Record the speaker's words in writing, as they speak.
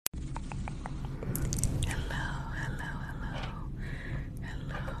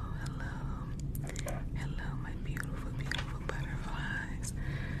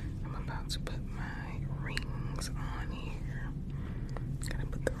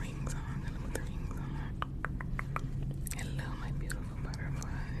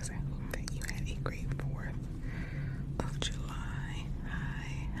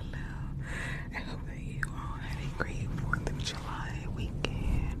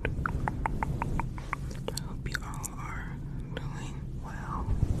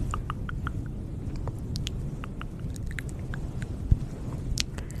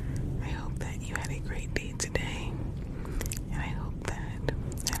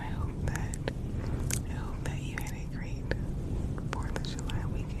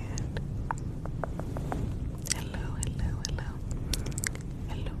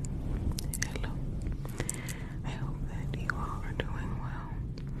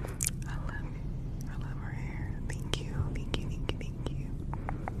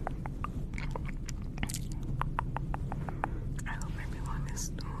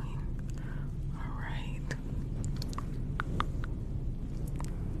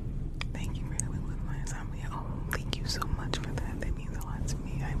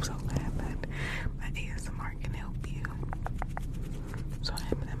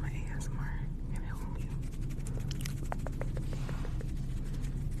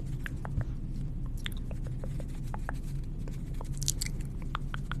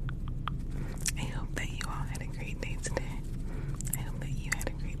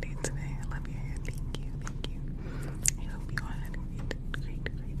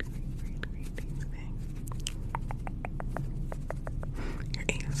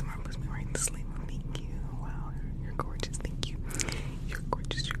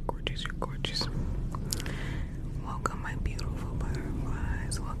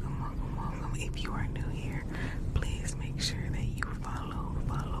if you are new here, please make sure that you follow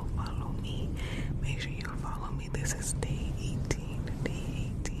me. Make sure you follow me. This is day 18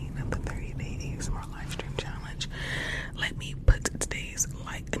 of the 30-day ASMR live stream challenge. Let me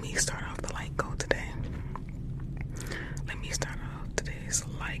start off the like goal today.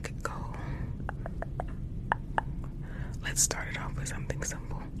 Let's start it off with something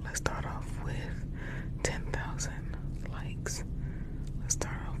simple. Let's start off with 10,000 likes. Let's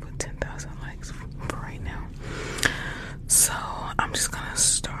start off with 10,000 likes for right now. So I'm just gonna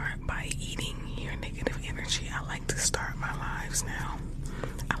start by eating your negative energy. I like to start my lives now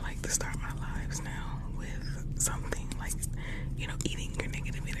with something like, eating your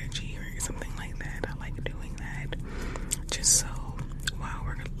negative energy or something like that. I like doing that just so while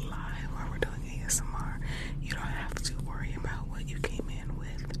we're live, while we're doing ASMR, you don't have to worry about what you came in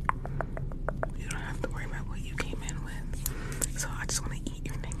with. So I just want to eat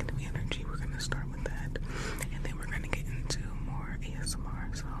your negative energy. We're going to start with that, and then we're going to get into more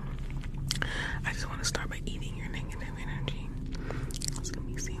ASMR. So I just want to start by eating your negative energy. So let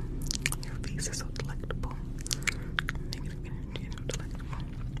me see. Your face is so delectable. Negative energy is so delectable.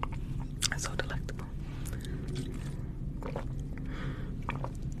 It's so delectable.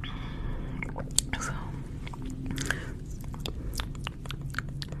 So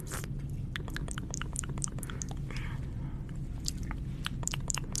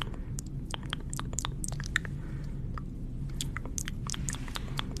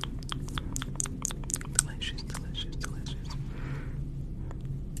delicious, delicious, delicious.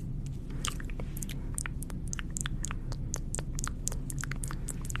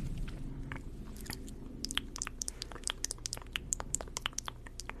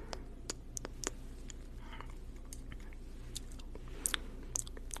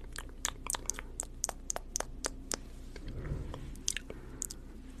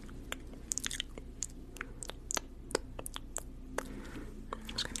 I'm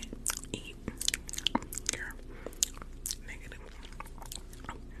just gonna eat your negative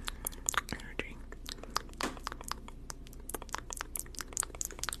energy.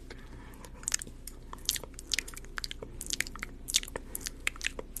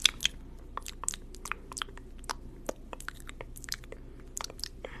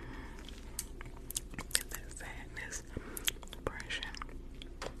 Get that sadness, depression,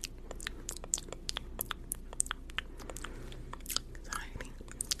 anxiety,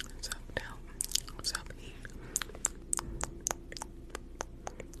 self-doubt, self-hate,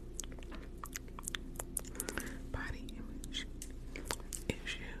 body image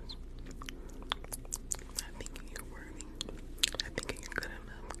issues, not thinking you're worthy, not thinking you're good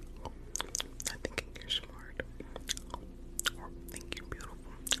enough, not thinking you're smart, or think you're beautiful.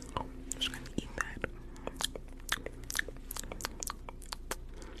 I'm just gonna eat that.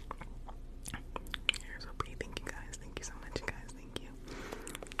 You're so pretty. Thank you guys. Thank you so much, guys. Thank you.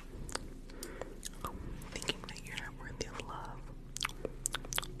 Thinking that you're not worthy of love.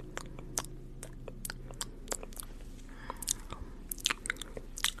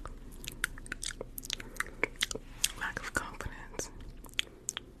 Lack of confidence.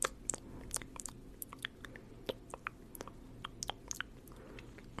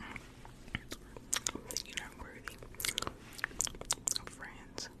 That you're not worthy of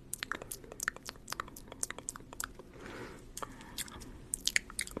friends.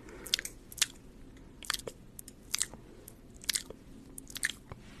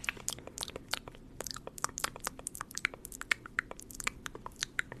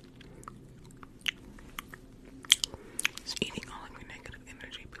 Just eating all of your negative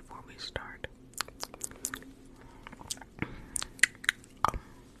energy before we start.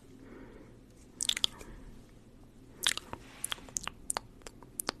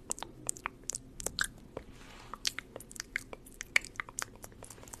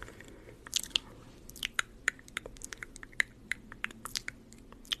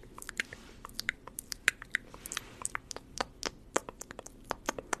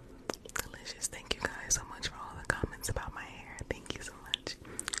 Delicious. Thank you guys so much for all the comments about my hair. Thank you so much.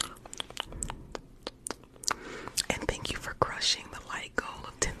 And thank you for crushing the like goal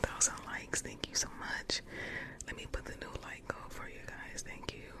of 10,000 likes. Thank you so much. Let me put the new like goal for you guys.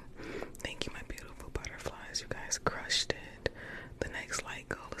 Thank you. Thank you, my beautiful butterflies. You guys crushed it. The next like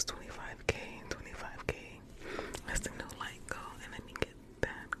goal is 25K. 25K. That's the new like goal. And let me get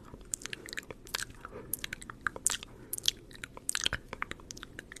that.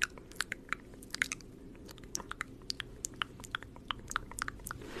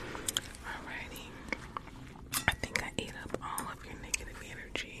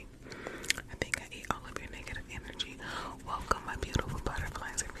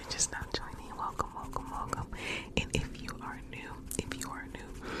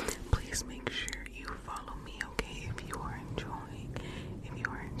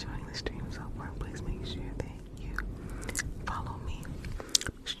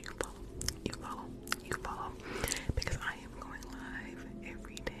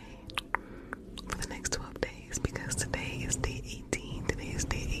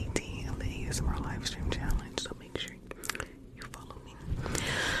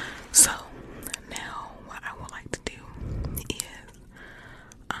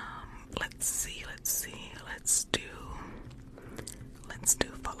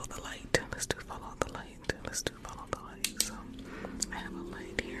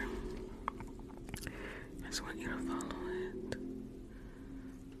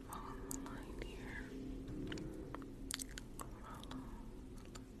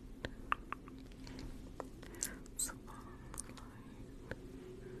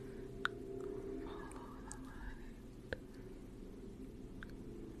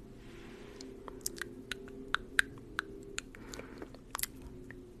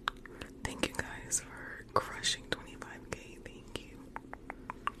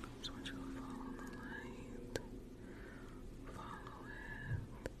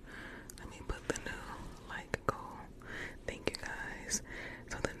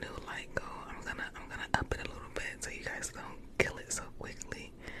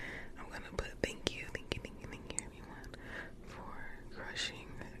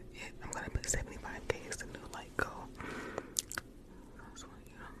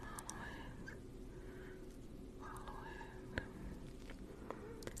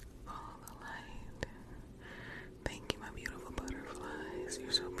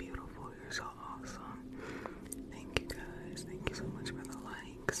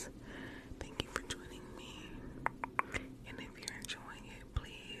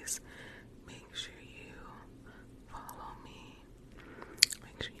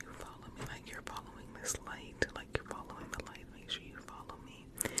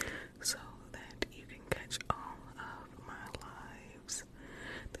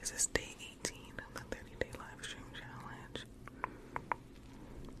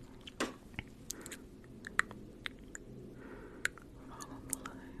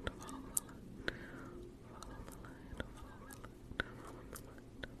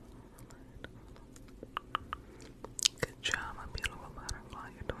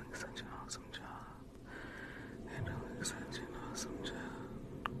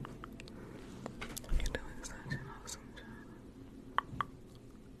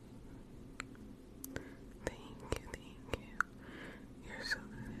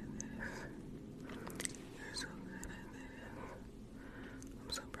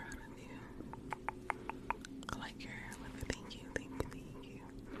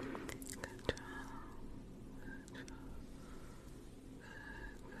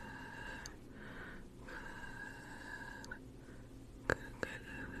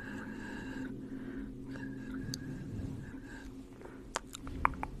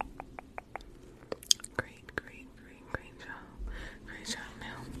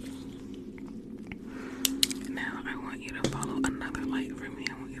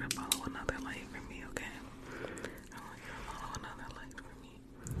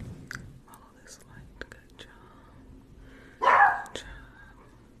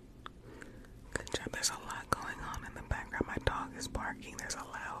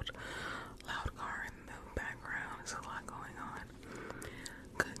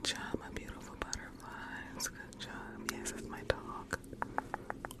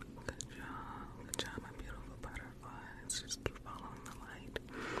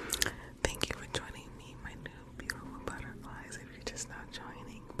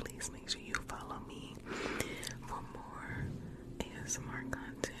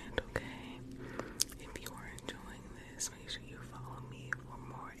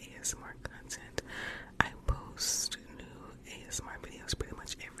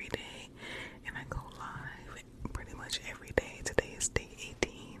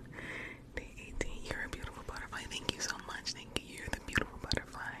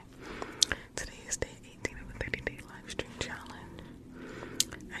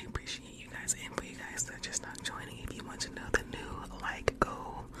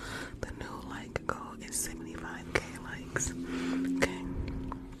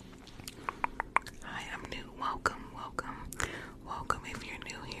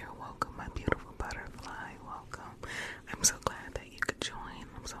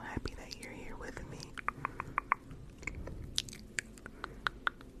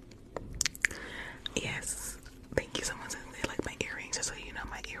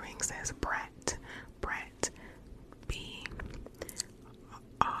 ring says Brat. Brat. B-R-A-T.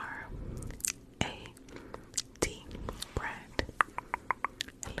 Brat.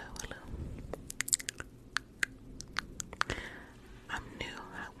 Hello, hello. I'm new.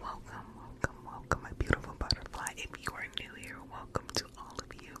 Welcome, my beautiful butterfly. If you are new here, welcome to all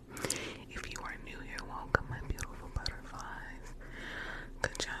of you. If you are new here, welcome, my beautiful butterflies.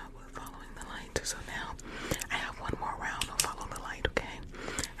 Good job with following the light. So now, I have one more round of follow the light, okay?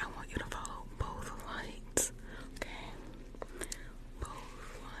 I want you to follow both lights, okay?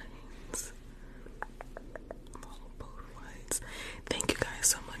 Both lights. Follow both lights. Thank you guys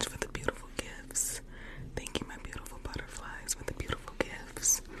so much for the beautiful gifts. Thank you, my beautiful butterflies, for the beautiful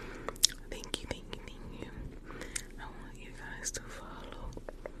gifts. Thank you, thank you, thank you. I want you guys to follow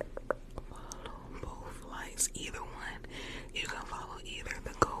both lights, either one. You can follow either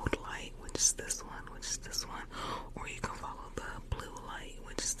the gold light, which is this one, or you can follow the blue light,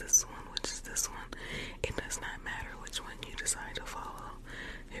 which is this one. It does not matter which one you decide to follow.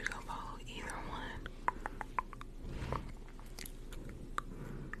 You can follow either one.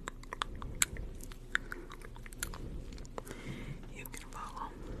 You can follow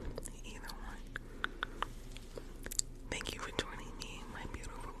either one. Thank you for joining me, my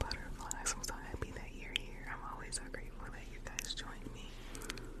beautiful butterflies. I'm so happy that you're here. I'm always so grateful that you guys join me.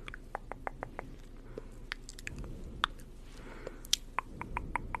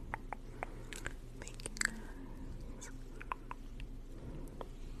 Thank you guys.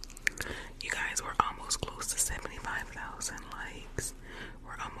 You guys, we're almost close to 75,000 likes.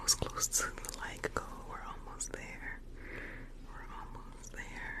 We're almost close to the like goal. We're almost there. We're almost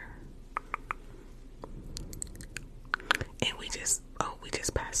there. And we just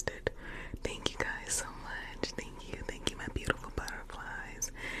passed it. Thank you guys so much. Thank you, my beautiful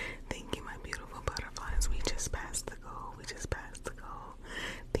butterflies. Thank you, my beautiful butterflies. We just passed the goal.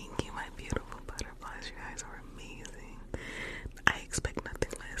 Thank you, my beautiful butterflies. You guys are amazing. I expect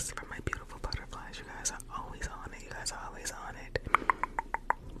nothing less from my beautiful butterflies. You guys are always on it.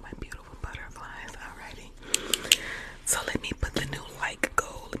 My beautiful butterflies. Alrighty. So let me put the new like goal.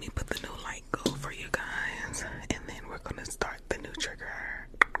 For you guys. And then we're gonna start the new trigger.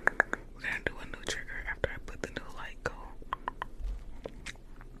 We're gonna do a new trigger after I put the new like goal.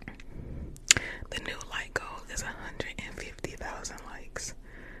 The new like goal is 150,000 likes.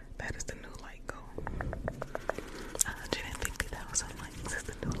 That is the new like goal. 150,000 likes is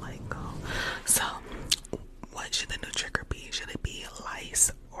the new like goal. So, what should the new trigger be? Should it be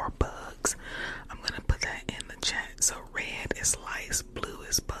lice or bugs? I'm gonna put that in the chat. So, red is lice, blue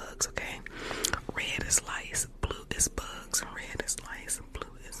is bugs, okay? Red is lice, blue is bugs. Red is lice,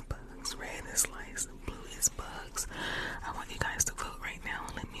 blue is bugs. Red is lice, blue is bugs. I want you guys to vote right now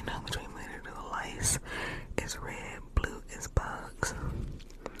and let me know which way I'm gonna do. Lice is red, blue is bugs.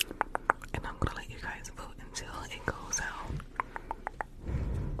 And I'm gonna let you guys vote until it goes out.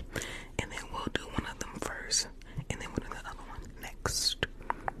 And then we'll do one of them first, and then we'll do the other one next.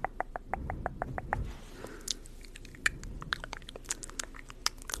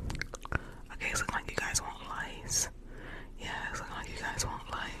 Okay, it's looking like you guys want lice. Yeah, it's looking like you guys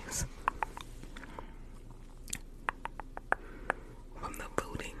want lice. From the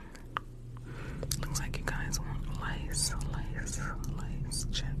voting, looks like you guys want lice.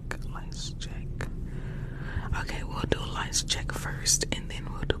 Check. Okay, we'll do lice check first, and then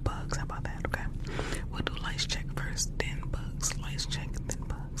we'll do bugs. How about that? Okay, we'll do lice check first, then bugs. Lice check, then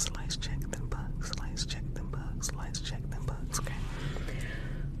bugs. Lice check, then bugs. Lice check, then bugs. Lice check, then bugs. Okay.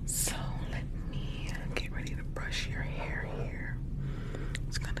 So let me get ready to brush your hair here.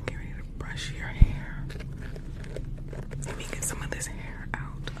 Just gonna get ready to brush your hair. Let me get some of this hair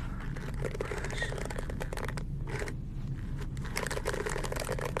out of the brush.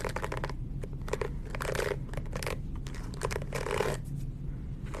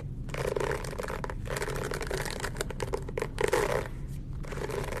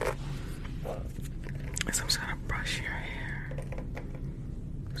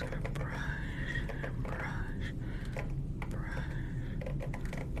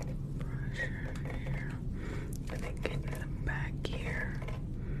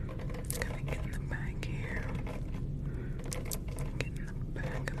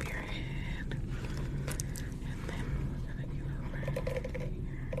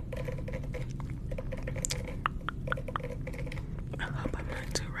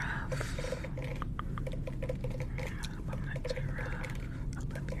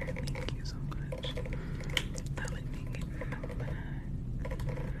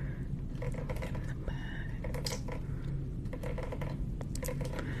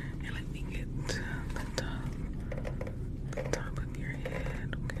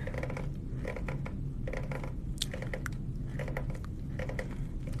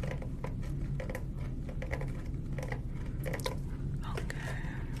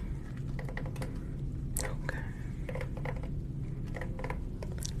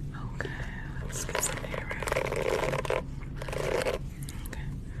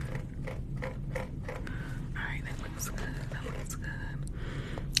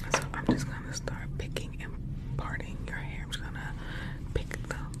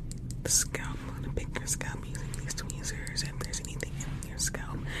 scalp. I'm gonna pick your scalp using these tweezers if there's anything in your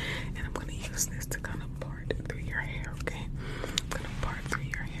scalp, and I'm gonna use this to kind of part through your hair, okay? I'm gonna part through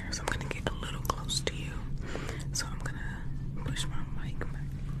your hair, so I'm gonna get a little close to you. So I'm gonna push my mic back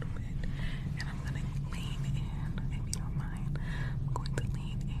a little bit, and I'm gonna lean in, if you don't mind. I'm going to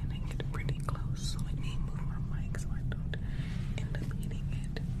lean in and get pretty close, so let me move my mic so I don't end up hitting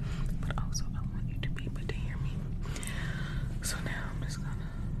it. But also, I want you to be able to hear me. So now I'm just gonna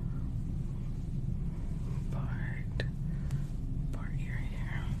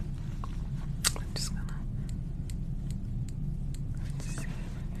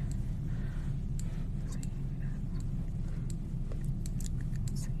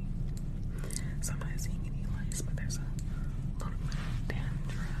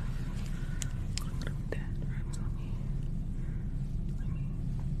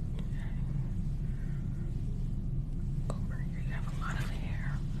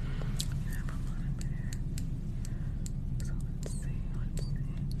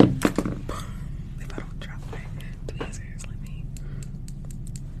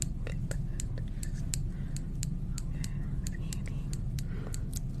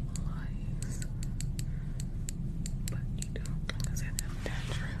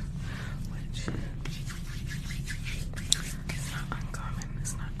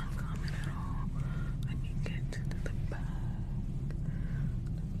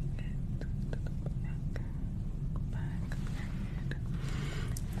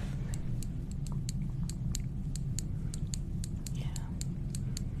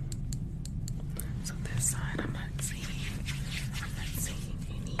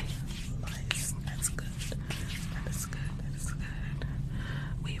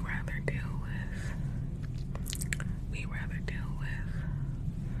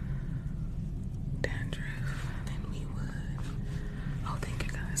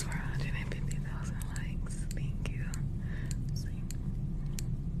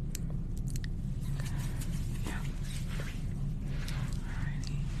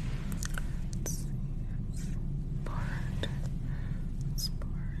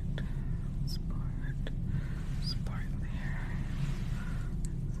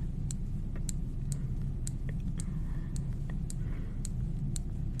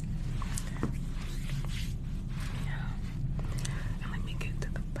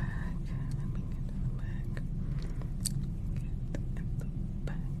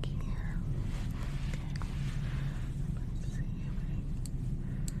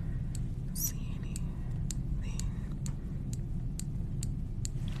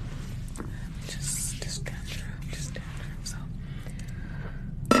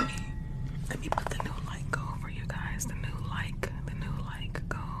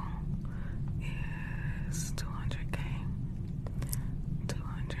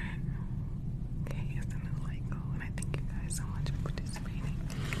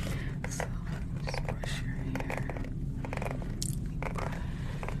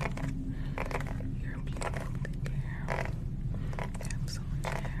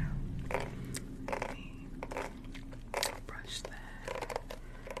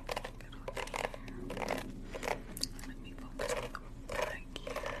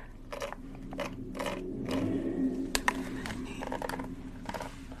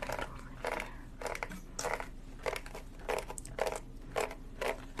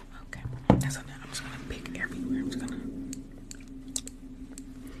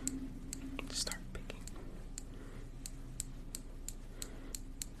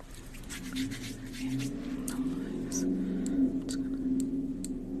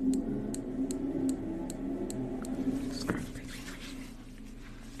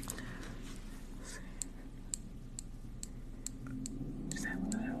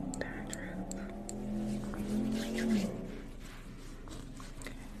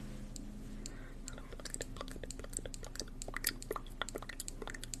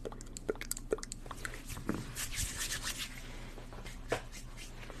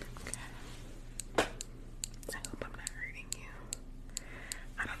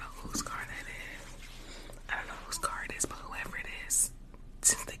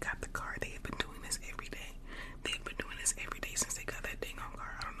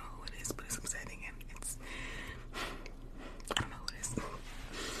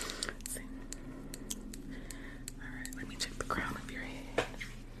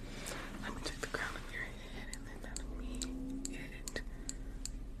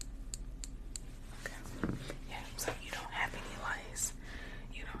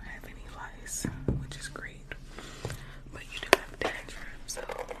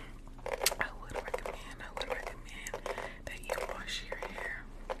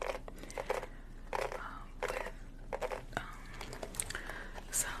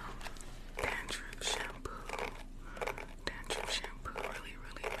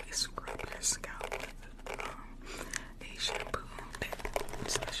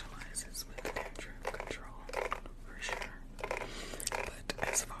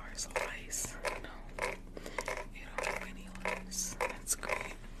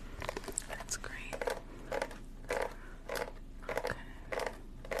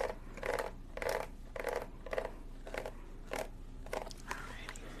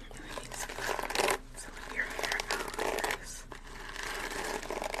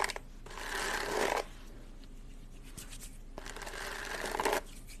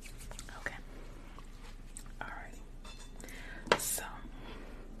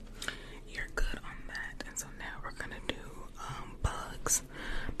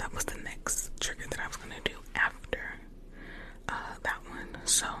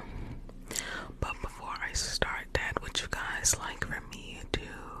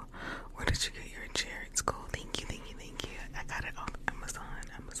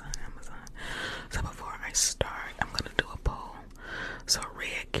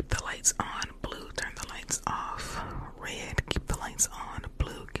Red, keep the lights on. Blue, turn the lights off. Red, keep the lights on.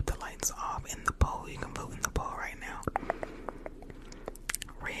 Blue, keep the lights off. In the poll, you can vote in the poll right now.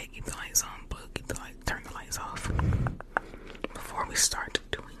 Red, keep the lights on. Blue, turn the lights off. Before we start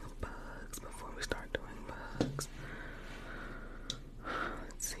doing bugs,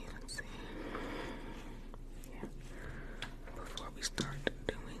 let's see. Yeah. Before we start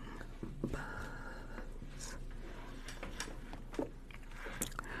doing bugs.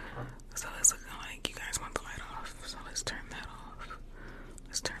 So it's looking like you guys want the light off. So let's turn that off.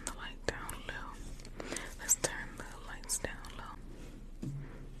 Let's turn the light down low. Let's turn the lights down low.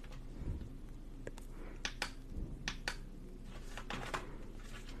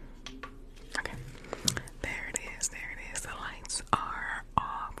 Okay. There it is. The lights are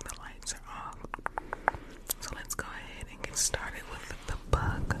off. So let's go ahead and get started with the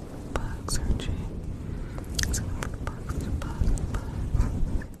bug searching. So the bugs. The bug.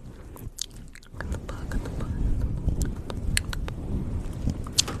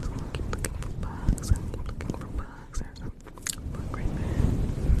 Keep looking for bugs. There's a bug right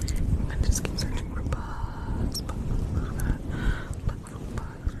there. And just keep searching for bugs. We're gonna look for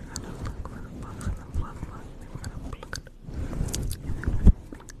bugs. We're gonna look for the bugs in the fluff bug. We're gonna pluck it. And then we're gonna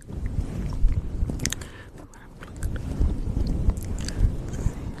pluck it.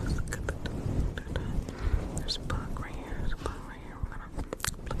 Let's look at the there's a bug right here. We're gonna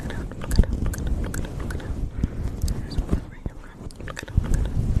pluck it out. There's a bug right here. We're gonna pluck it out.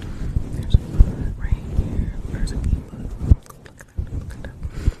 There's a bug right here. There's a bee bug. Pluck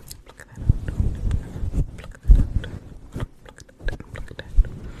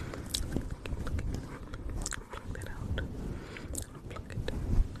it out.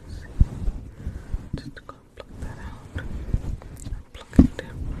 Just go pluck that out. Pluck it.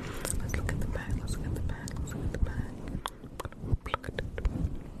 Let's look at the bag. Pluck it.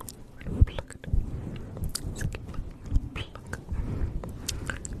 Just keep pluck.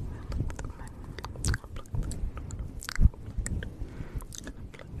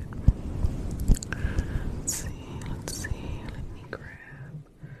 Let's see. Let me grab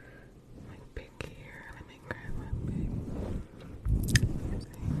my pick here. Let me grab my pick. Let's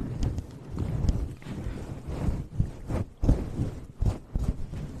see.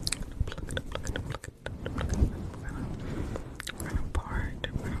 Pluck it. We're gonna part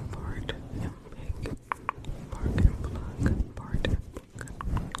and pick. Part and pluck. Part and pluck.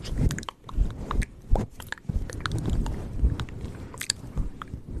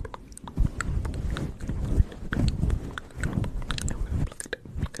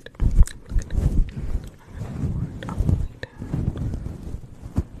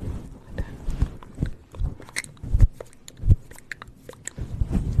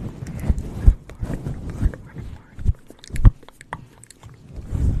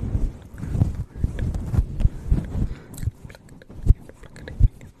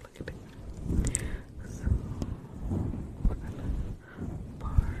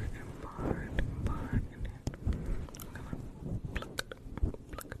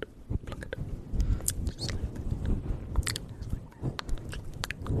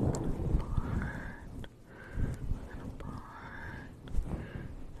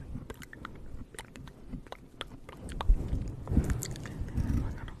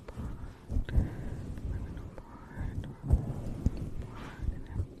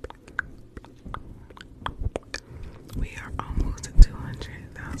 We are almost at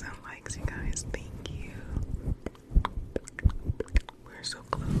 200,000 likes, you guys. Thank you. We're so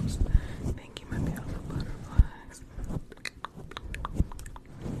close. Thank you, my beautiful butterflies.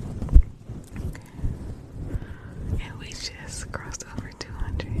 Okay. And we just crossed over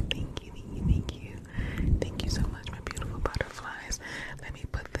 200. Thank you. Thank you so much, my beautiful butterflies. Let me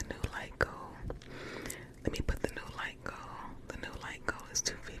put the new light goal. The new light goal is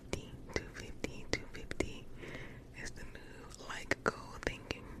 250. 250 is the new like goal.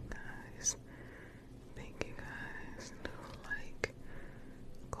 Thank you guys. New like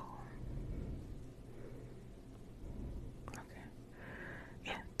goal.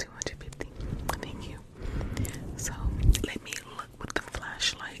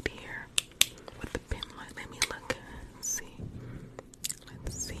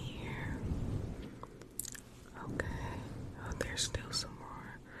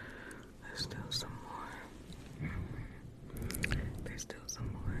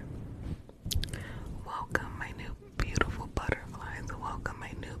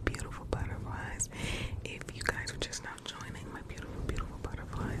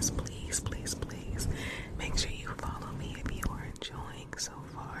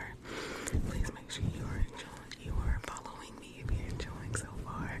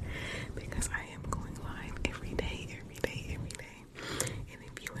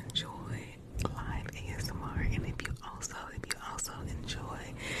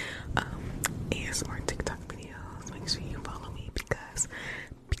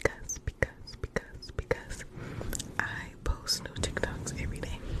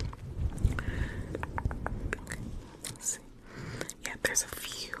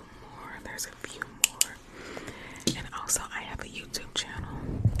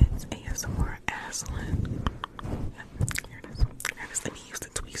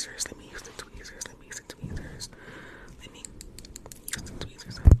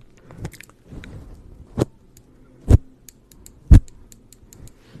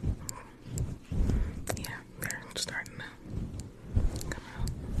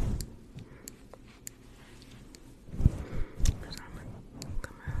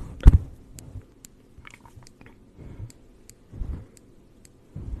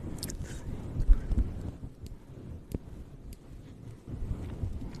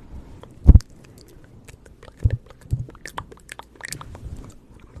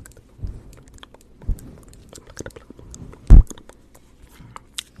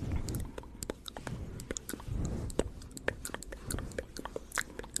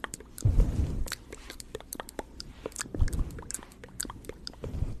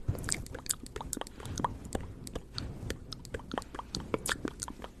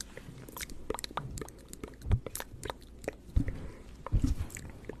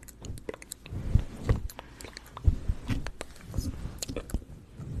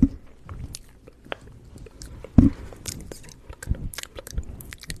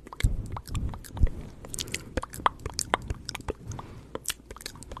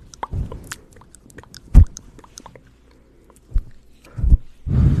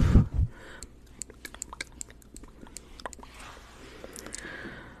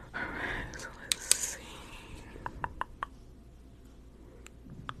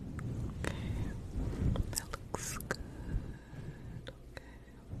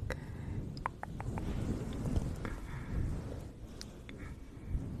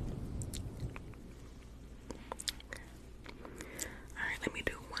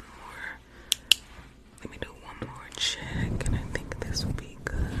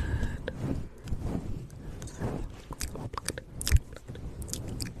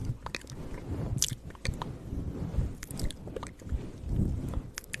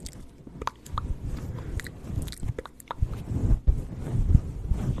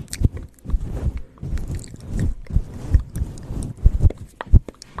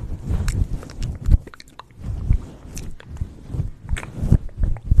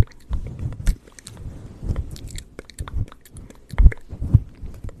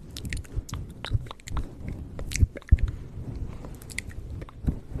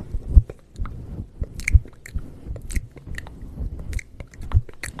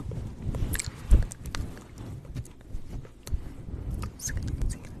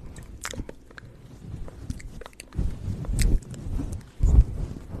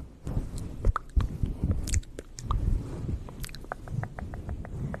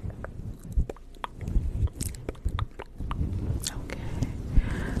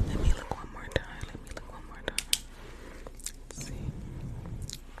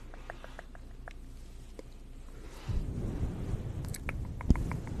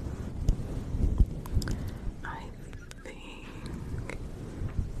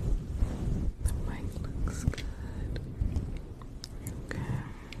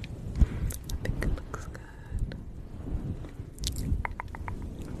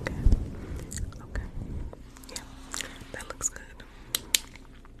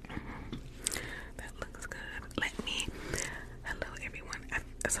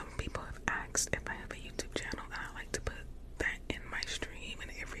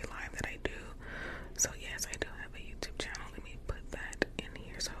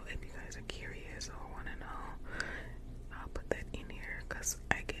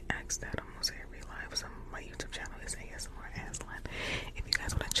 fix that almost every live. So my YouTube channel is ASMR Aslan. If you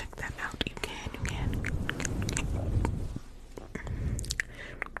guys want to check that out, you can.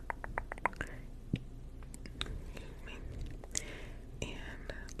 And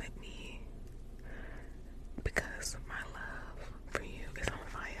let me, because my love for you is on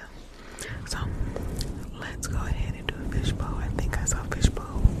fire. So let's go ahead and do a fishbowl. I think I saw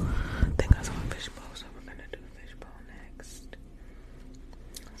fishbowl. So we're gonna do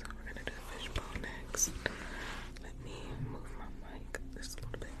fishbowl next. Let me move my mic just a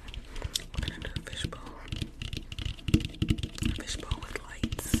little bit. We're gonna do a fishbowl. Fishbowl with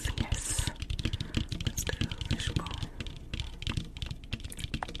lights. Yes. Let's do a fishbowl.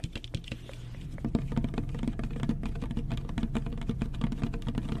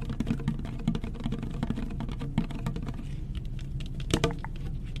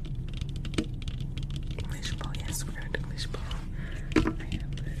 Fishbowl, yes, we're gonna do fishbowl. I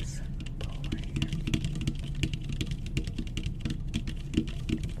have this bowl right here.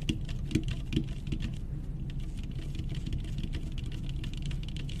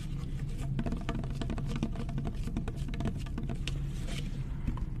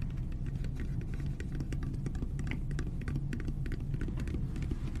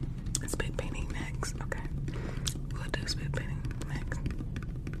 Spit painting next, okay. We'll do spit painting next.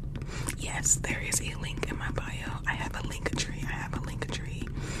 Yes, there is a link in my bio. I have a link tree in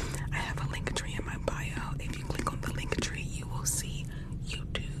my bio. If you click on the link tree, you will see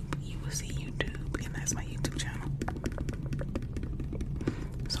YouTube, and that's my YouTube channel.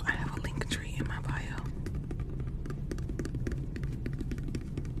 So I have a link tree in my bio.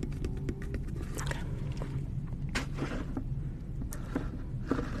 Okay.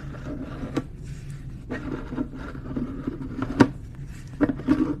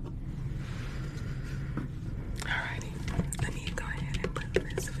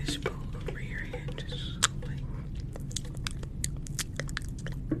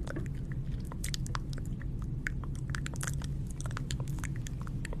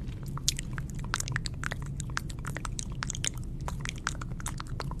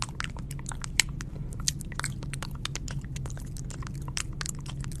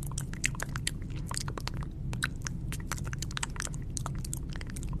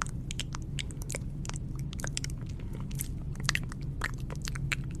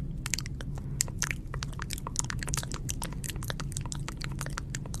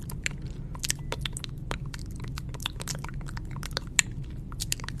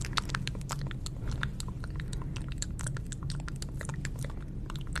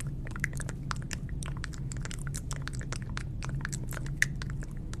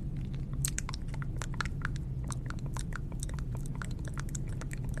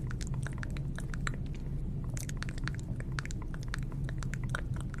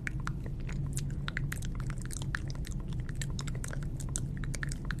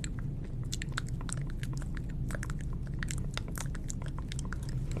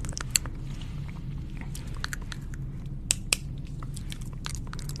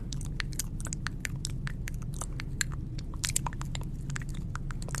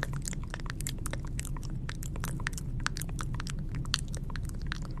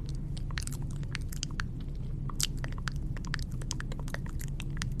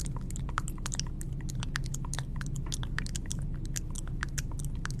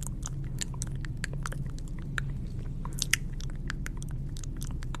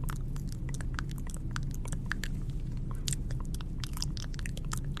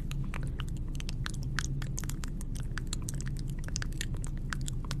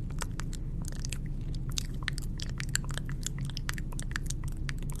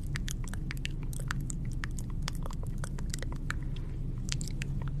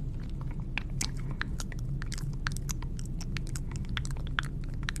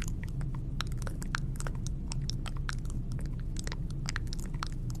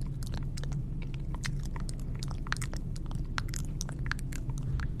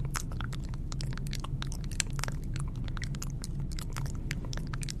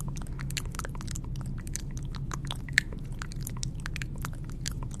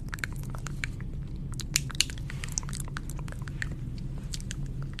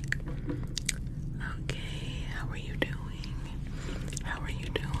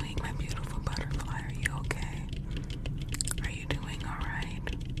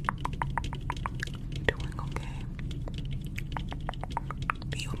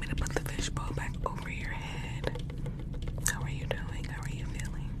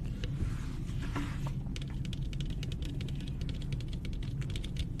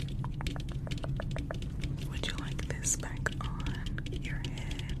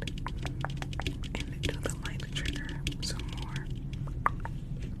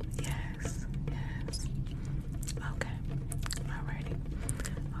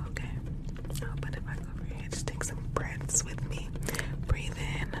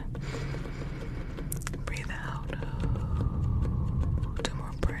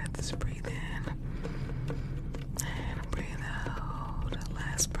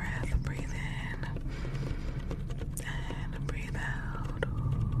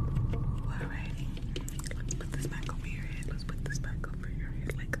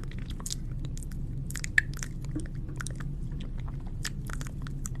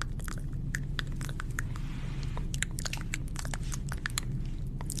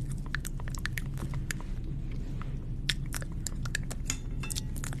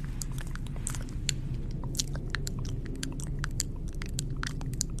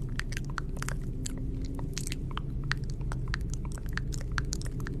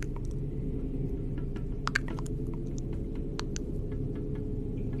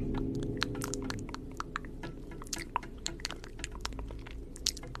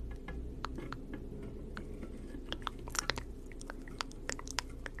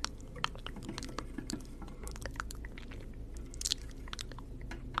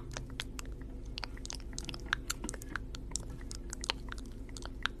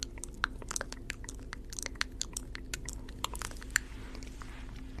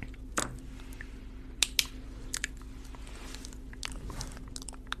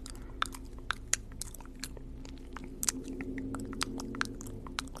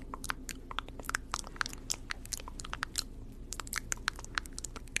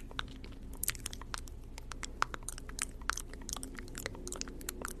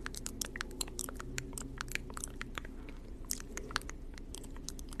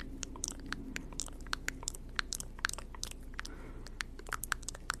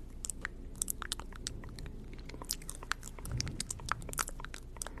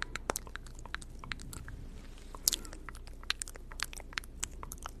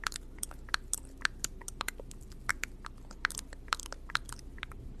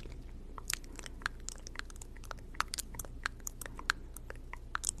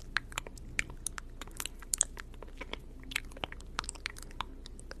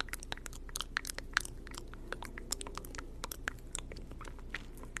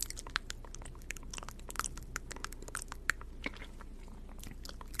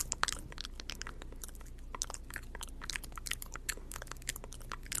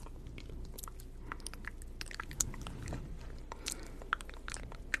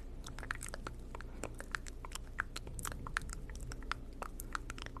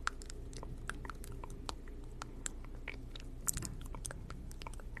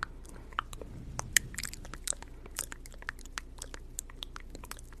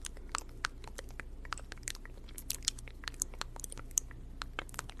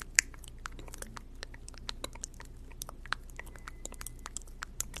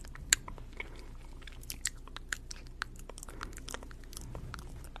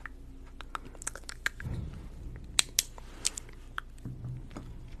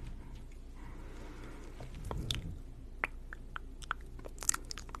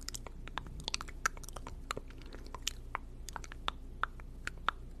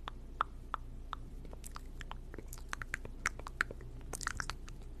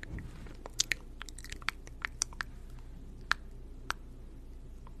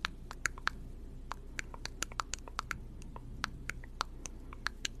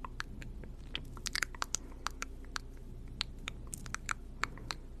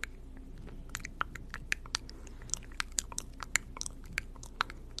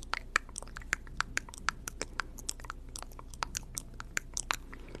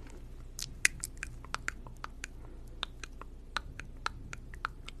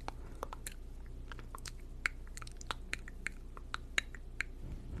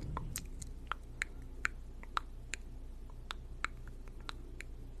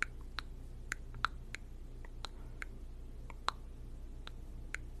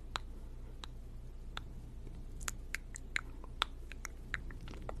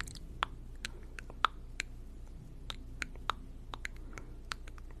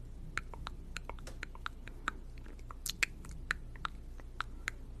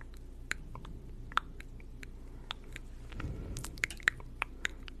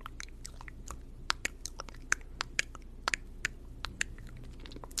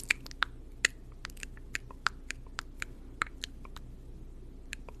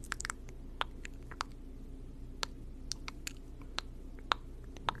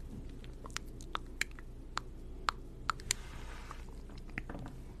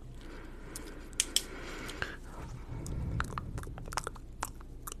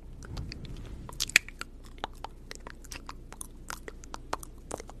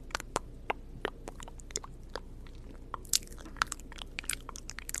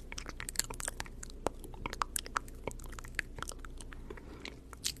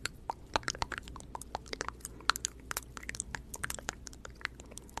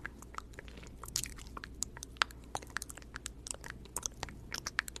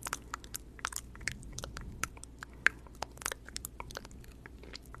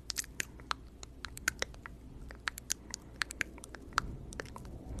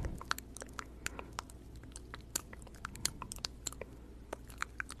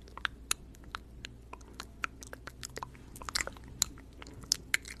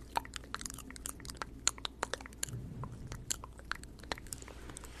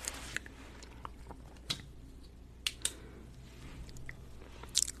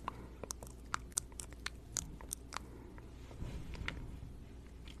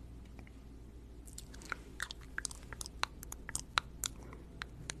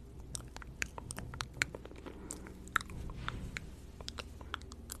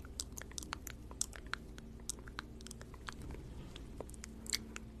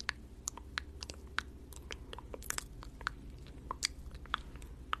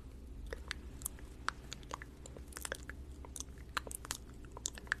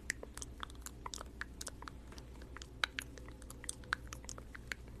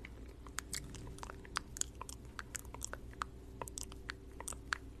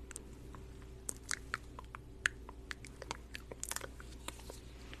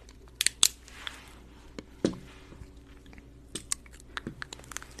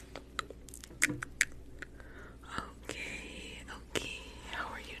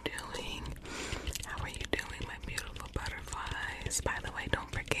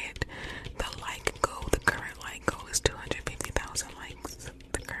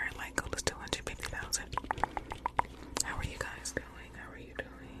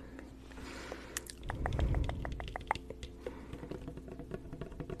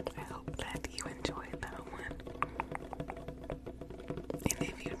 you enjoyed that one. And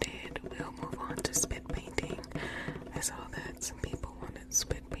if you did, we'll move on to spit painting. I saw that some people wanted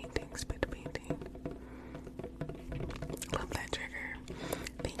spit painting, spit painting. Love that trigger.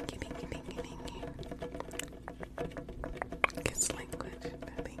 Thank you, thank you, thank you, thank you. It's language.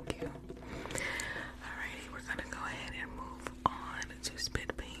 Thank you. Alrighty, we're gonna go ahead and move on to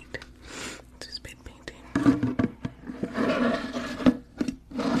spit paint. To spit painting.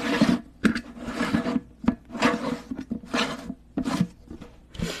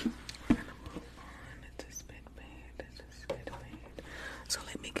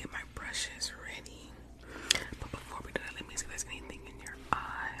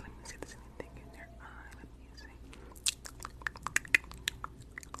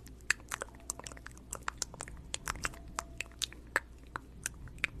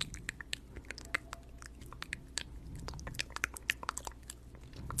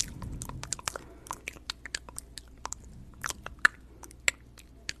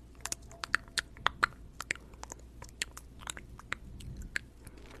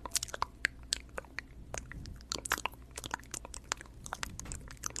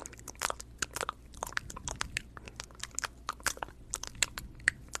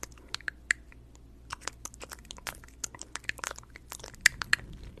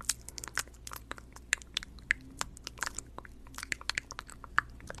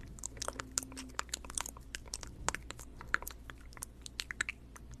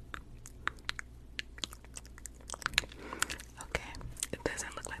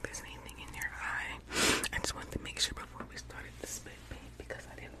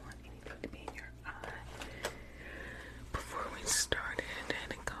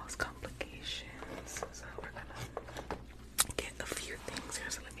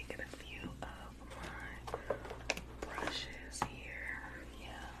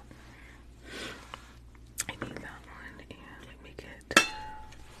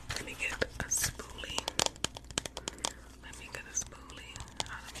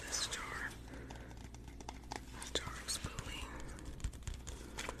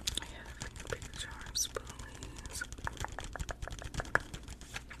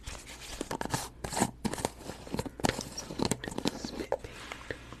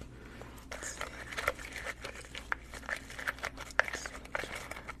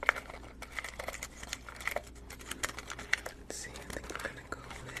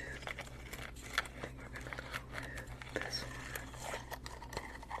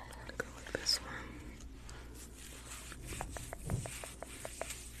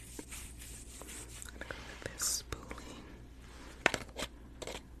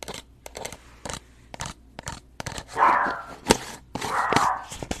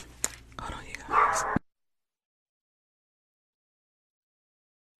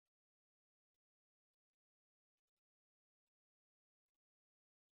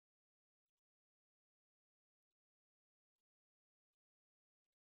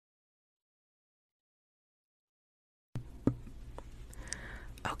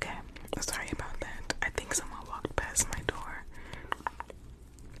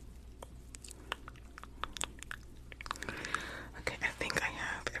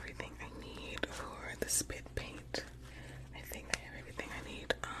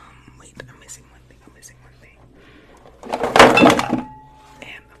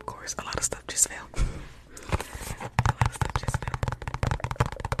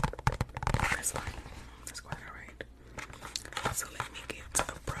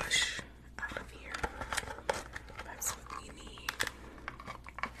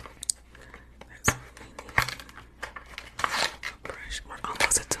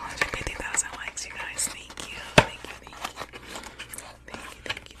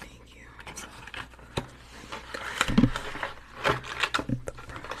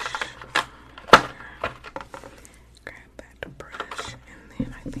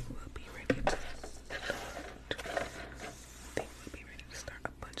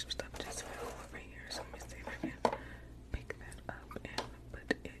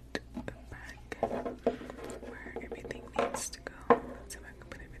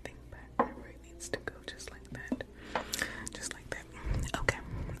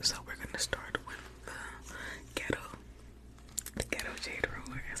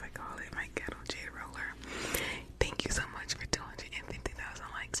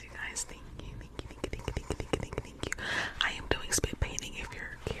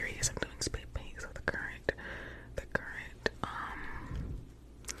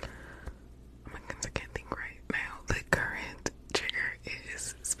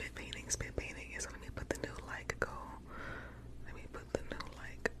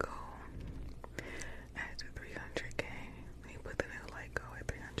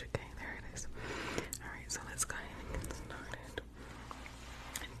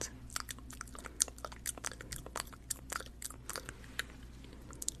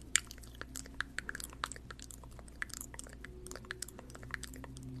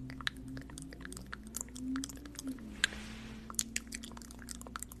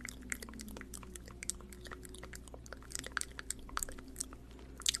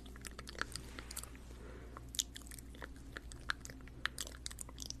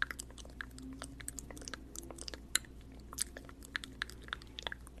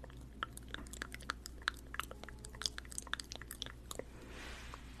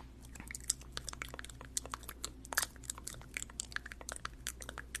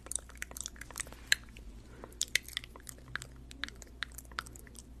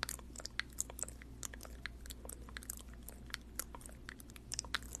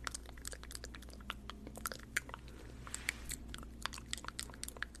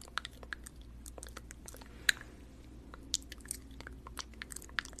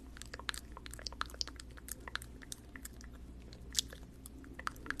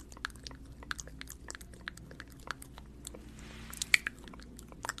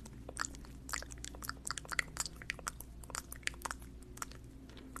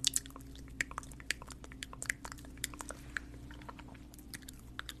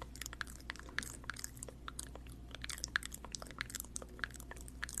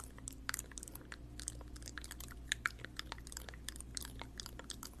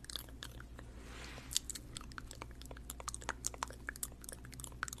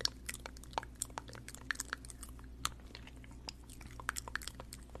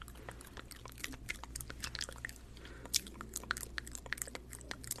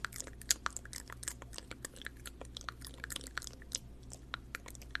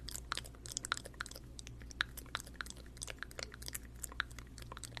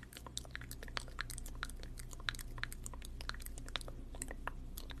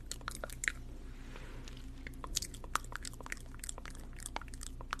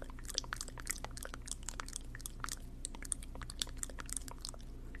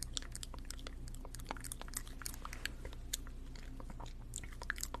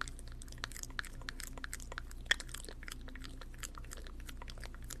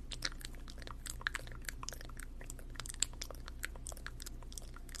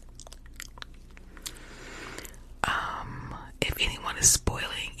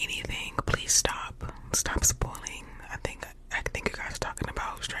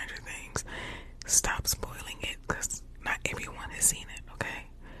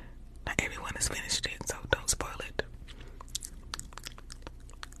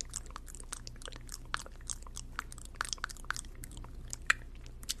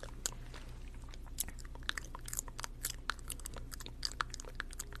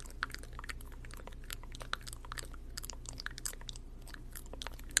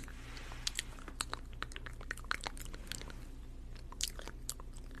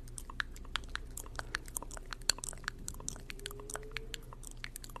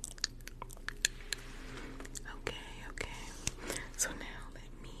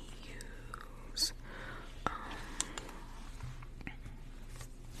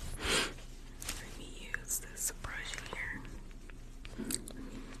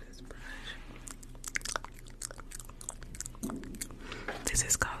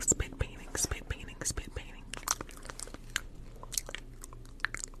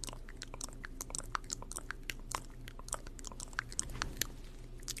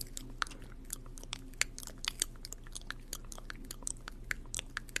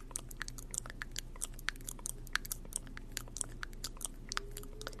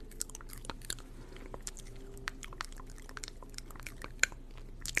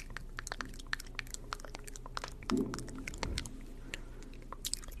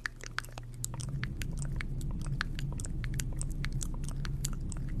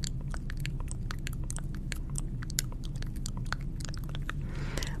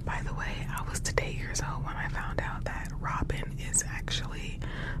 years old when I found out that Robin is actually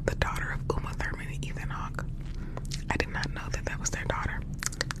the daughter of Uma Thurman and Ethan Hawke. I did not know that that was their daughter.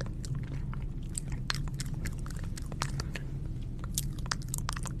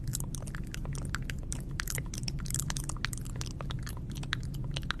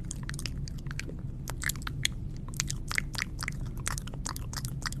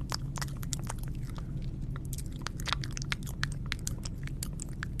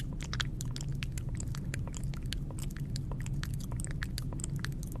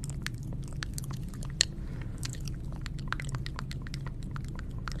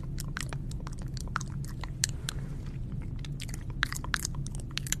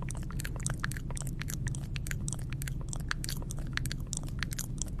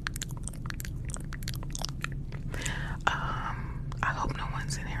 I hope no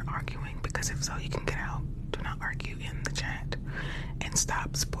one's in here arguing, because if so, you can get out. Do not argue in the chat, and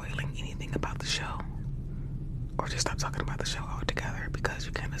stop spoiling anything about the show, or just stop talking about the show altogether, because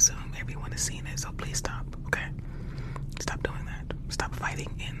you can't assume everyone has seen it. So please stop, okay? Stop doing that. Stop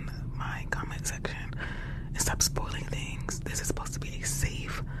fighting in my comment section, and stop spoiling things. This is supposed to be a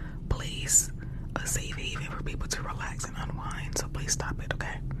safe place, a safe haven for people to relax and unwind. So please stop it,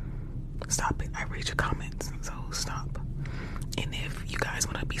 okay? Stop it. I read your comments, so stop. And if you guys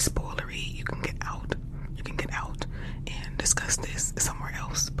want to be spoilery, you can get out. You can get out and discuss this somewhere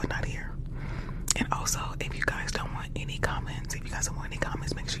else, but not here. And also, if you guys don't want any comments,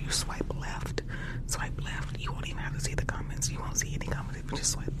 make sure you swipe left. Swipe left. You won't even have to see the comments. You won't see any comments if you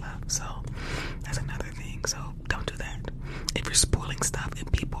just swipe left. So that's another thing. So don't do that. If you're spoiling stuff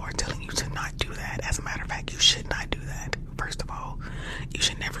and people are telling you to not do that, as a matter of fact, you should not do that. First of all, you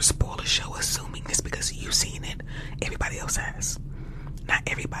should never spoil a show assuming it's because you've seen it. Everybody else has. Not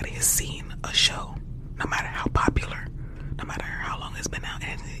everybody has seen a show, no matter how popular, no matter how long it's been out.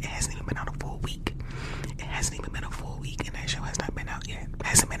 And it hasn't even been out a full week. It hasn't even been a full week, and that show has not been out yet. It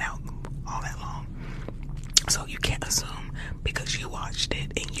hasn't been out all that long. So you can't assume because you watched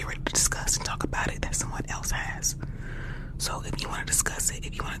it and you're ready to discuss and talk about it that someone else has. So if you want to discuss it,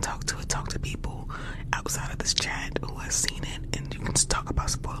 if you want to talk to people outside of this chat who has seen it, and you can just talk about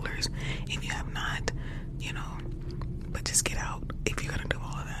spoilers. If you have not, but just get out if you're gonna do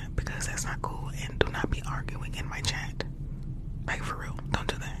all of that, because that's not cool. And do not be arguing in my chat. Like, for real, don't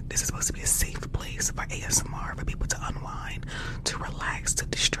do that. This is supposed to be a safe place for ASMR, for people to unwind, to relax, to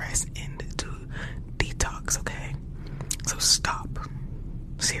distress, and to detox, okay? So stop.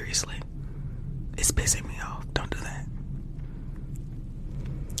 Seriously. It's pissing me off. Don't do that.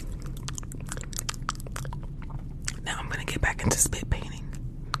 Now I'm gonna get back into spit painting.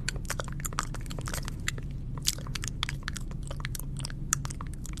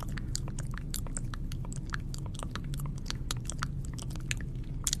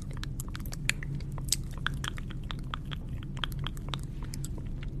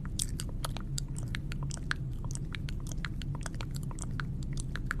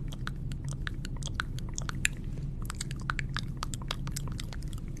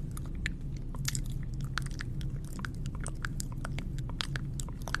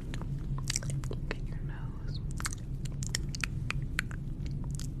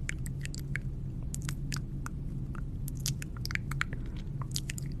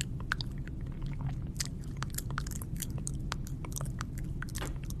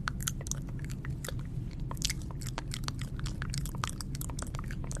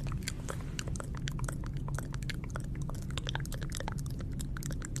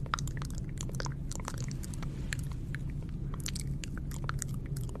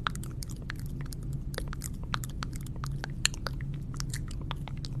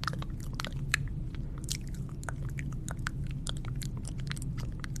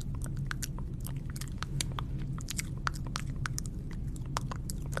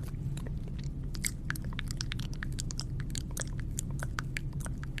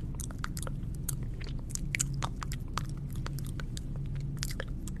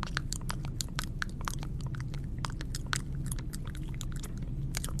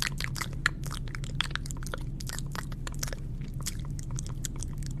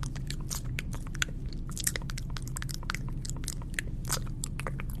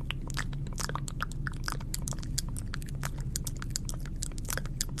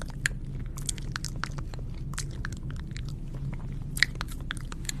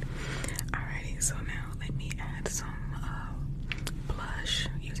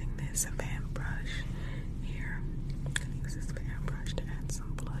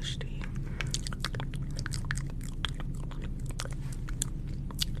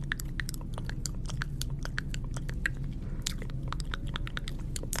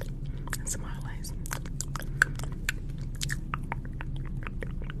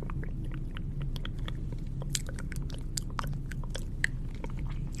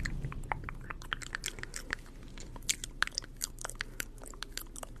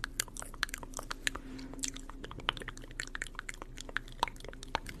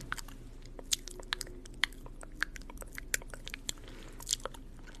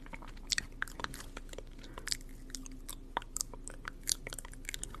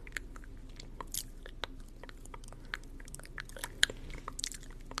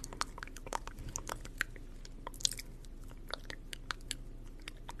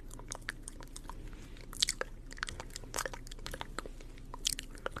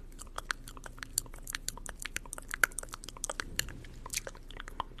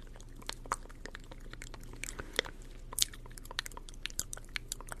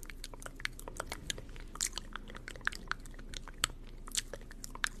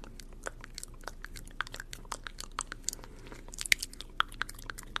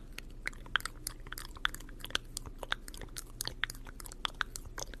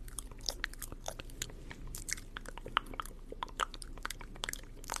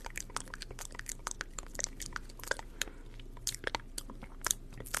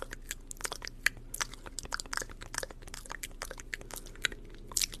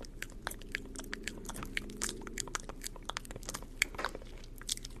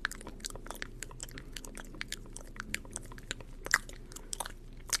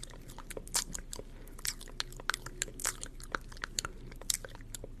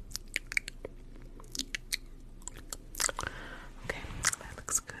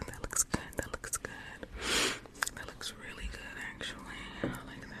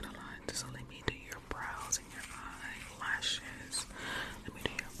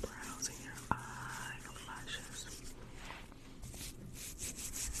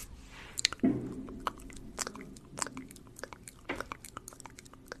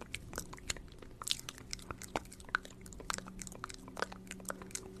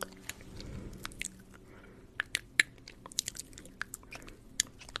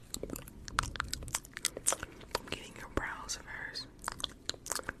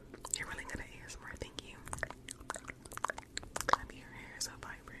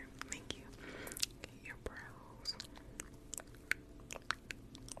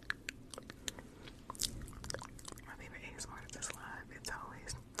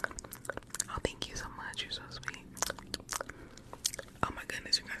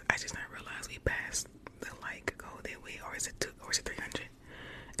 goodness, you guys! I just not realized we passed the like goal that we, or is it 300?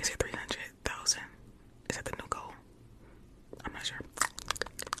 Is it 300,000? Is that the new goal? I'm not sure.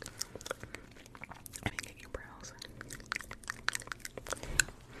 Let me get your brows.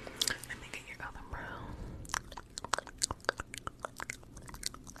 Let me get your other brow.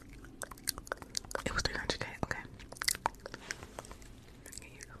 It was 300K. Okay. Let me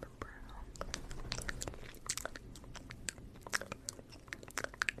get your other brow.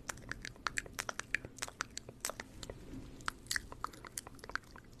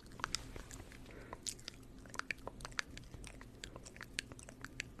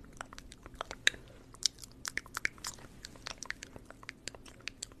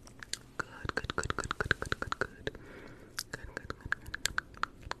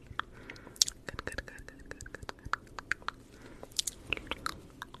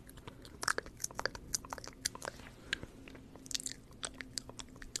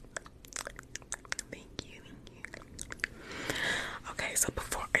 Thank you. Okay, so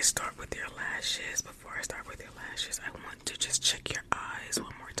before I start with your lashes, I want to just check your eyes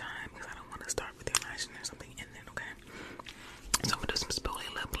one more time because I don't want to start with your lashes or something and then, okay? So I'm gonna do some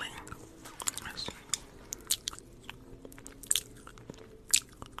spoolie lip bling.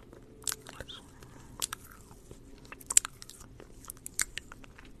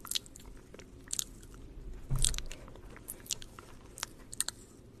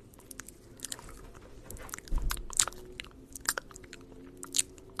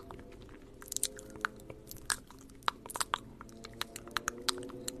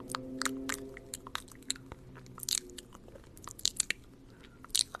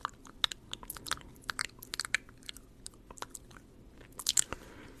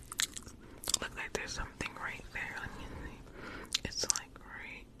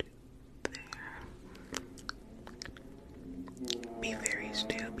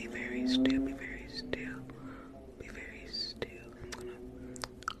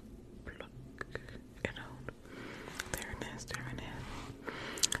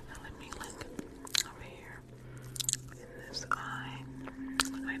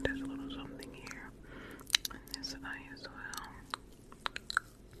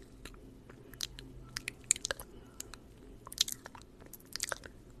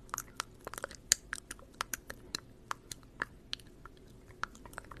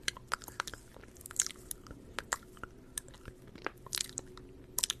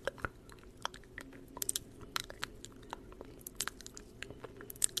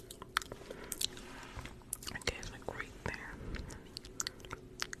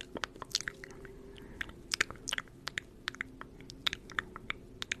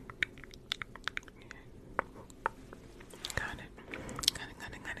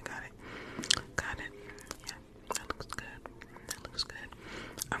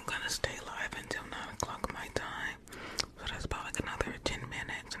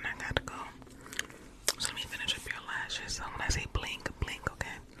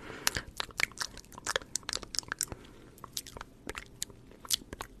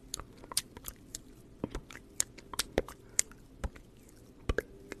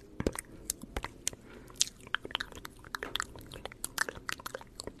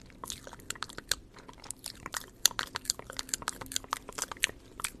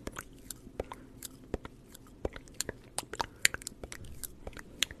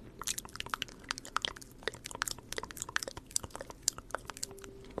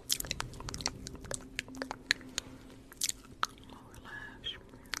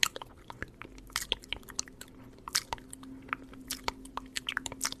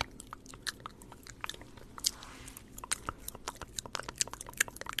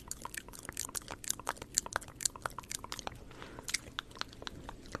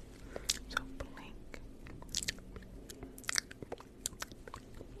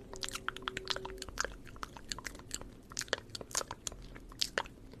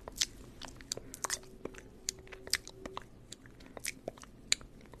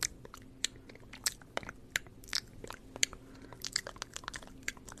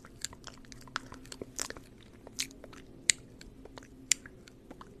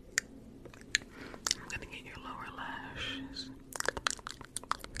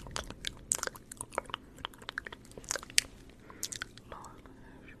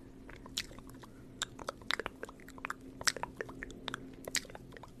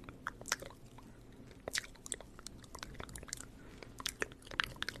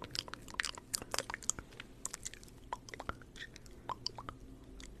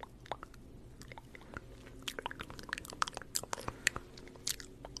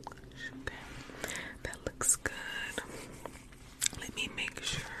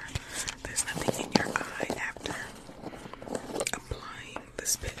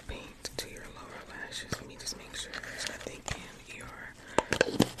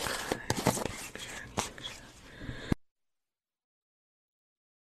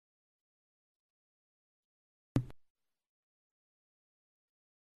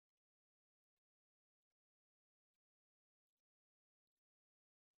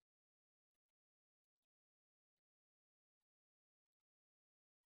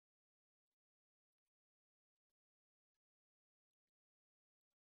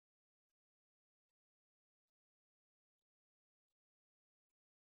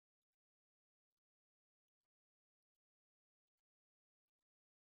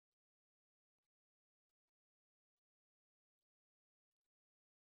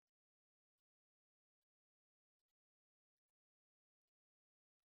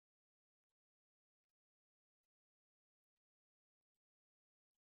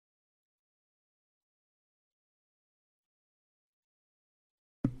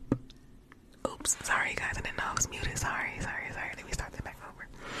 Oops, sorry guys, I didn't know I was muted. Sorry. Let me start that back over.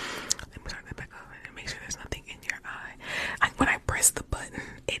 And make sure there's nothing in your eye. When I press the button,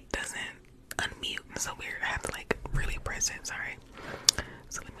 it doesn't unmute. It's so weird. I have to like really press it. Sorry.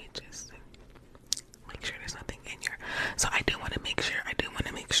 So let me just make sure there's nothing in your. So I do want to make sure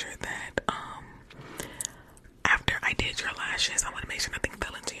that after I did your lashes, I want to make sure nothing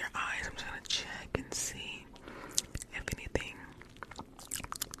fell into your eyes. I'm just gonna check and see if anything.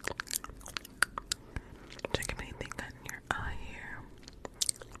 Check if anything got in your eye here.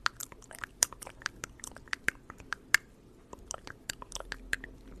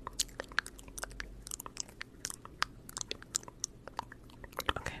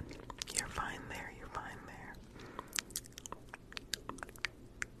 Okay, you're fine there.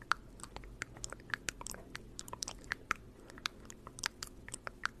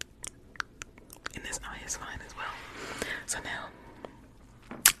 And this eye is fine as well. So now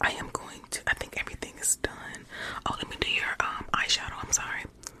I am going to, I think everything is done. Oh, let me do your eyeshadow. I'm sorry.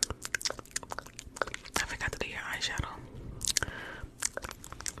 I forgot to do your eyeshadow.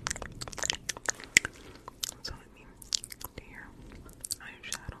 So let me do your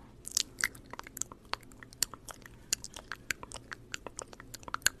eyeshadow.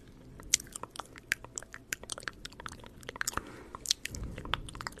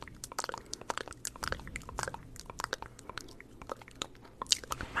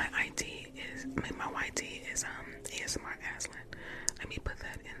 My YT is ASMR Aslan. Let me put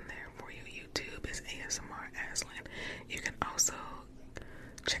that in there for you. YouTube is ASMR Aslan. You can also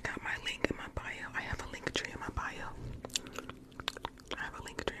check out my link in my bio. I have a link tree in my bio.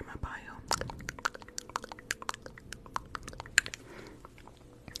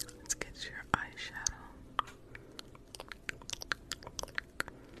 Let's get your eyeshadow.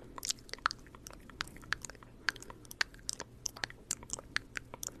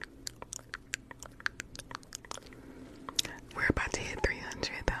 We're about to hit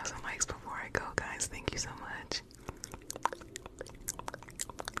 300,000 likes before I go, guys. Thank you so much.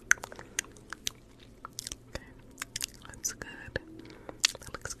 Okay, that's good.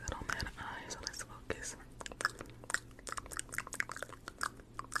 That looks good on that eye, so let's focus.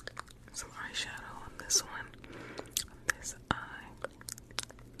 Some eyeshadow on this one, on this eye.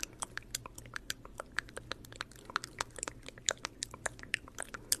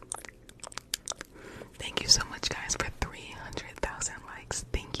 Thank you so much, guys, for 300,000 likes.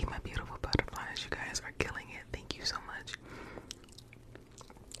 Thank you, my beautiful butterflies. You guys are killing it. Thank you so much.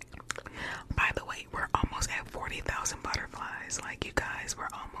 By the way, we're almost at 40,000 butterflies. Like, you guys, we're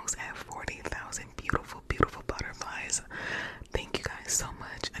almost at 40,000 beautiful, beautiful butterflies. Thank you guys so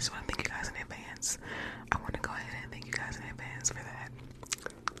much. I just want to thank you guys in advance. I want to go ahead and thank you guys in advance for that.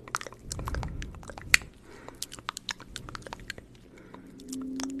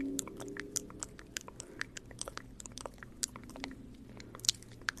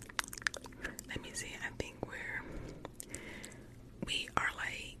 Let me see. I think we are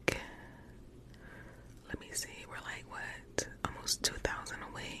like, let me see, we're like what? Almost 2,000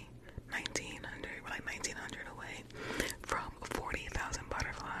 away. 1,900. We're like 1,900 away from 40,000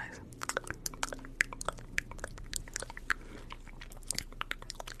 butterflies.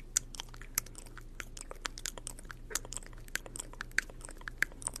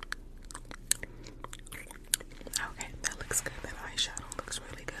 Okay, that looks good. That eyeshadow looks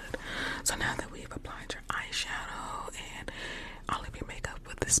really good. So now that we've applied your eyeshadow and all of your makeup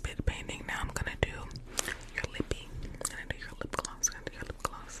with the spit painting, now I'm gonna do your lippy. I'm gonna do your lip gloss. I'm gonna do your lip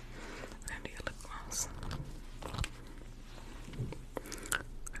gloss. I'm gonna do your lip gloss. I'm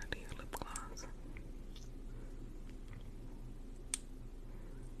gonna do your lip gloss.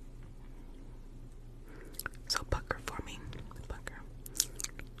 So pucker for me. Pucker.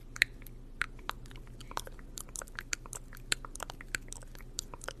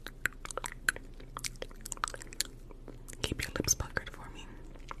 Keep your lips puckered for me.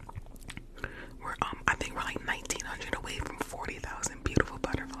 I think we're like 1,900 away from 40,000 beautiful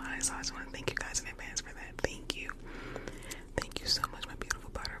butterflies. So I just want to thank you guys in advance for that. Thank you. Thank you so much, my beautiful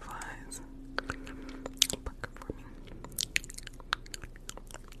butterflies. Pucker for me.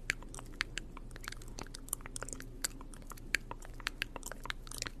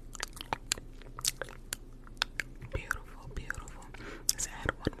 Beautiful, beautiful. Let's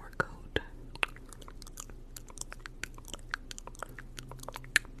add one more coat.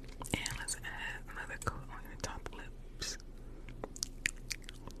 And let's add another coat on your top lips.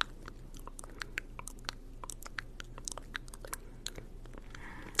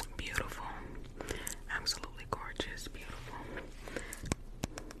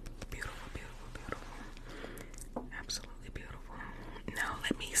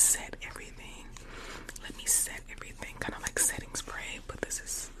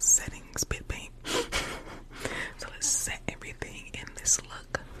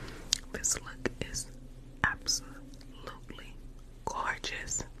 This look is absolutely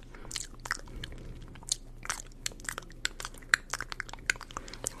gorgeous.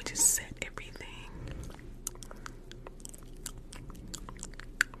 Let me just set everything.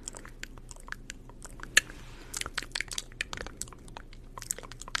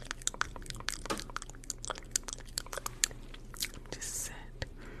 Just set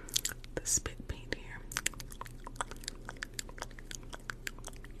the spit paint here.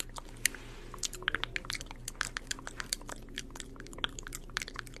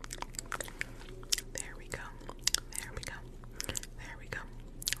 There we go. There we go. There we go.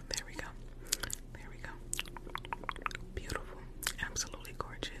 There we go. There we go. Beautiful. Absolutely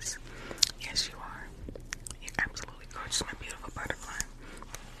gorgeous. Yes, you are. You're absolutely gorgeous, my beautiful butterfly.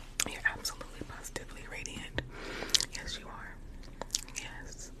 You're absolutely positively radiant. Yes, you are.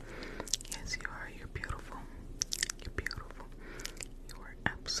 Yes. Yes, you are. You're beautiful. You're beautiful. You are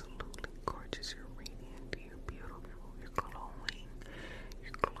absolutely gorgeous. You're radiant. You're beautiful. You're glowing.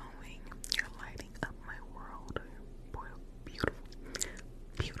 You're glowing. You're lighting up my world. You're beautiful.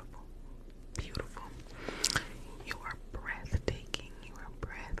 Beautiful. Beautiful. You are breathtaking. You are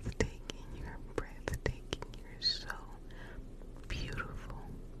breathtaking. You are breathtaking. You're so beautiful.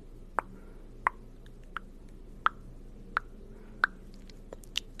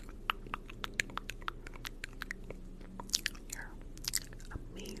 You're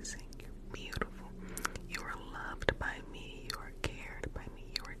amazing. You're beautiful. You are loved by me. You are cared by me.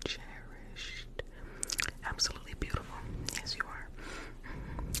 You are cherished. Absolutely beautiful. Yes, you are.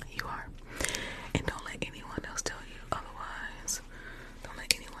 You are. And don't let anyone else tell you otherwise. Don't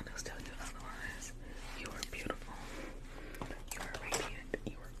let anyone else tell you otherwise. You are beautiful. You are radiant.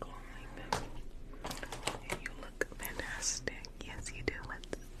 You are glowing. And you look fantastic. Yes, you do.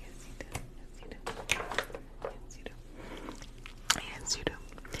 Yes, you do. Yes, you do. Yes, you do. Yes, you do.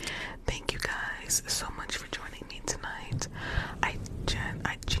 Thank you guys so much for joining me tonight.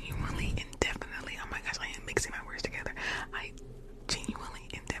 I genuinely and definitely, oh my gosh, I am mixing my words together. I genuinely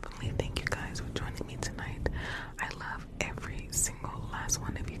and definitely thank you guys for joining me tonight. I love every single last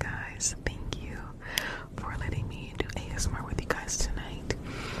one of you guys. Thank you for letting me do ASMR with you guys tonight.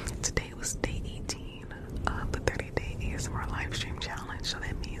 Today was day 18 of the 30-day ASMR live stream challenge, so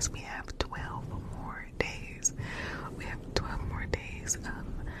that means we have 12 more days. We have 12 more days of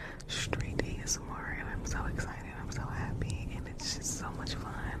straight ASMR, and I'm so excited. I'm so happy, and it's just so much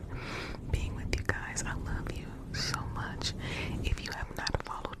fun being with you guys. I love you so much. If you have not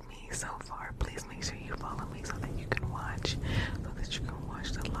followed me so far, please make sure you follow me so that you can watch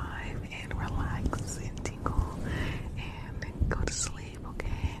the live and relax and tingle and go to sleep,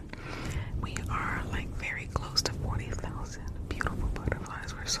 okay? We are like very close to 40,000 beautiful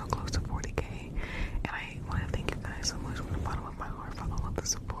butterflies. We're so close to 40K, and I want to thank you guys so much from the bottom of my heart for all of the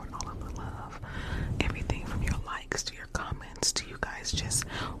support, all of the love, everything from your likes to your comments to you guys just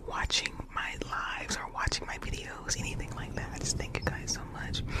watching my lives or watching my videos, anything like that. I just thank you guys so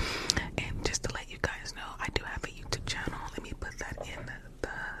much. And just to let you guys know, I do have a YouTube channel. Let me put that in the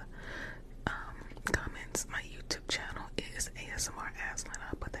comments. My YouTube channel is ASMR Aslan.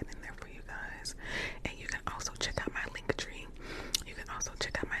 I'll put that in there for you guys. And you can also check out my link tree. You can also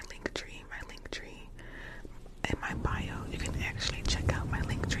check out my link tree in my bio. You can actually check out my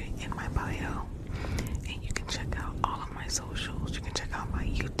link tree in my bio. And you can check out all of my socials. You can check out my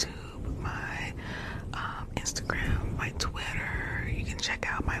YouTube, my Instagram, my Twitter. You can check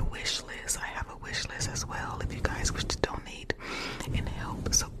out my wish list. I have a wish list as well. If you guys wish to donate and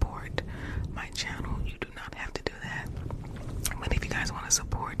help support my channel, you do not have to do that. But if you guys want to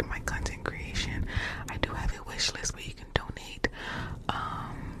support my content creation, I do have a wish list where you can donate.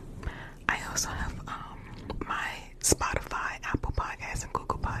 I also have my Spotify, Apple Podcasts, and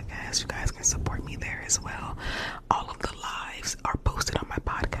Google Podcasts. You guys can support me there as well. All of the lives are posted on my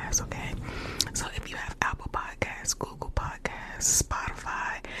podcast, okay? So if you have Apple Podcasts, Google Podcasts,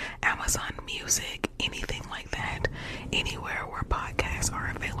 Spotify, Amazon Music, anything like that, anywhere where podcasts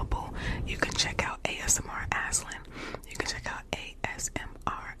are available, you can check out ASMR Aslan. You can check out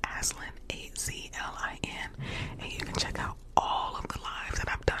ASMR Aslan, AZLIN, and you can check out all of the lives that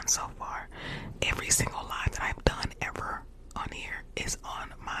I've done so far. Every single live that I've done ever on here is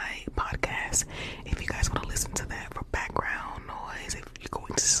on my podcast. If you guys want to listen to that for background noise, if you're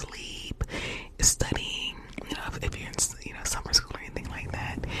going to sleep, studying, if you're in summer school or anything like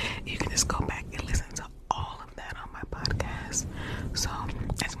that, you can just go back and listen to all of that on my podcast. So I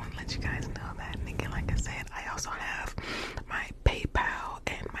just want to let you guys know that. And again, like I said, I also have my PayPal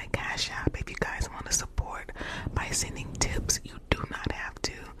and my Cash App. If you guys want to support by sending tips, you do not have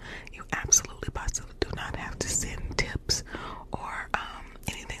to. You absolutely positively do not have to send tips or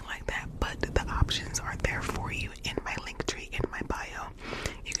anything like that.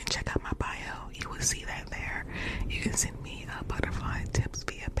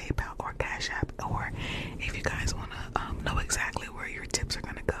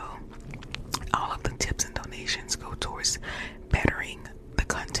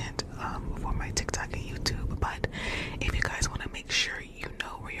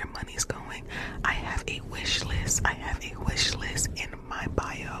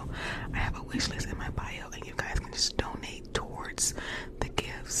 wish list in my bio, and you guys can just donate towards the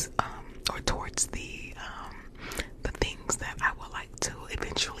gifts, or towards the things that I would like to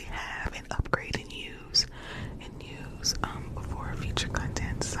eventually have and upgrade and use for future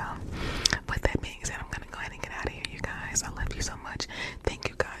content. So